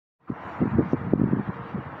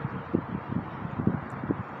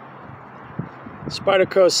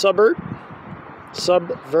Spyderco Subvert.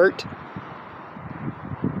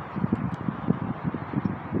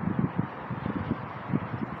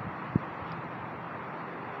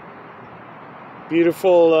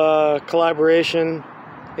 Beautiful collaboration.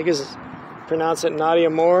 I think it's pronounced it Nati,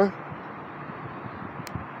 Amor.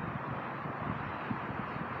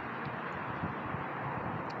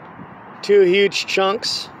 Two huge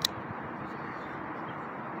chunks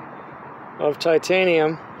of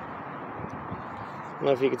titanium. I don't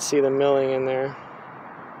know if you can see the milling in there.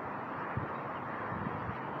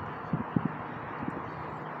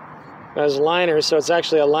 As liners, so it's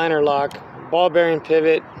actually a liner lock, ball bearing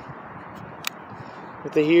pivot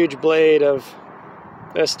with a huge blade of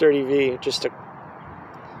S30V. Just a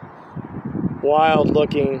wild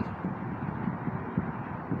looking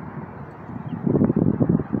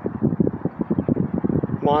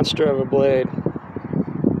monster of a blade.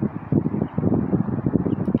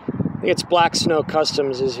 I think it's Black Snow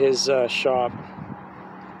Customs is his shop.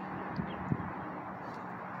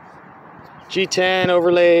 G10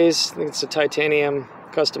 overlays. I think it's a titanium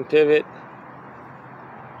custom pivot.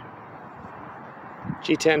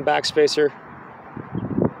 G10 backspacer.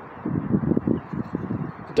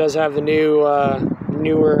 It does have the new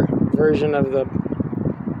newer version of the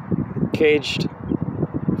caged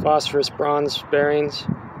phosphorus bronze bearings.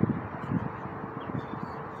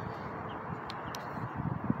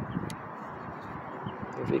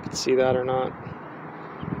 If you can see that or not.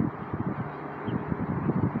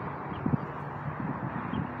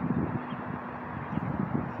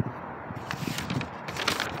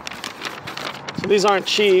 So these aren't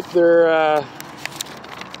cheap. They're I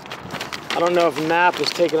don't know if MAP is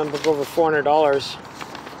taking them over $400.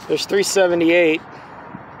 There's 378.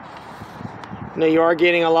 Now you are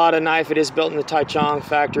getting a lot of knife. It is built in the Taichung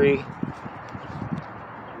factory.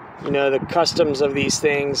 You know, the customs of these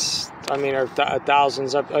things, I mean, are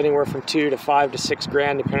thousands, up anywhere from $2 to $5 to $6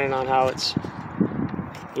 grand, depending on how it's,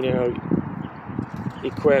 you know,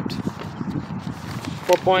 equipped.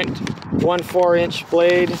 4.14 inch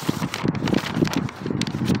blade.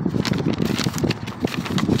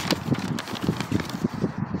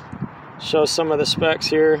 Show some of the specs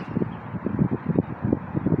here.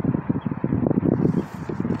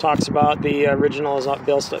 Talks about the original is not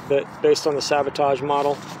built based on the Sabotage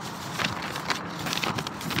model.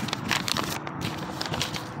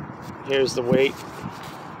 Here's the weight,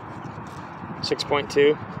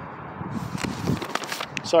 6.2.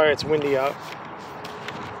 Sorry, it's windy out.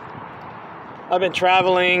 I've been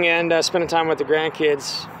traveling and spending time with the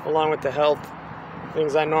grandkids, along with the health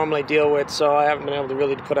things I normally deal with, so I haven't been able to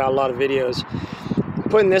really put out a lot of videos. I'm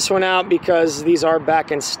putting this one out because these are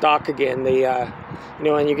back in stock again. They, you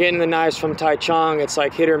know, when you're getting the knives from Taichung, it's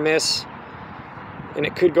like hit or miss, and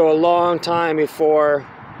it could go a long time before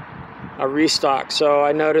a restock. So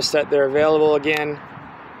I noticed that they're available again,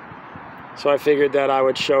 so I figured that I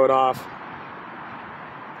would show it off.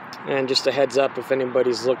 And just a heads up if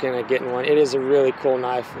anybody's looking at getting one. It is a really cool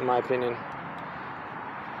knife, in my opinion.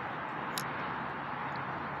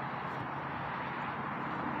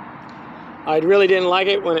 I really didn't like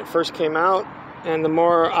it when it first came out, and the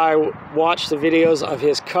more I watched the videos of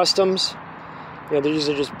his customs, you know, these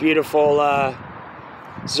are just beautiful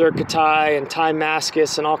zircotai and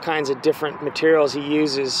Damascus and all kinds of different materials he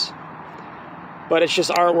uses. But it's just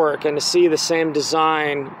artwork, and to see the same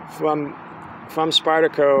design from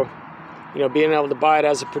Spyderco, you know, being able to buy it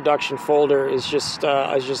as a production folder is just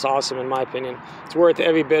awesome, in my opinion. It's worth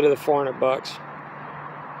every bit of the $400.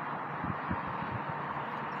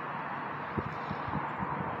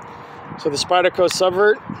 So the Spyderco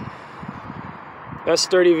Subvert,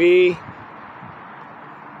 S30V.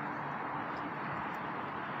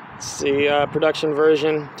 It's the production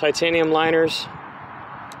version, titanium liners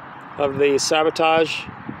of the Sabotage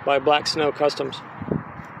by Black Snow Customs.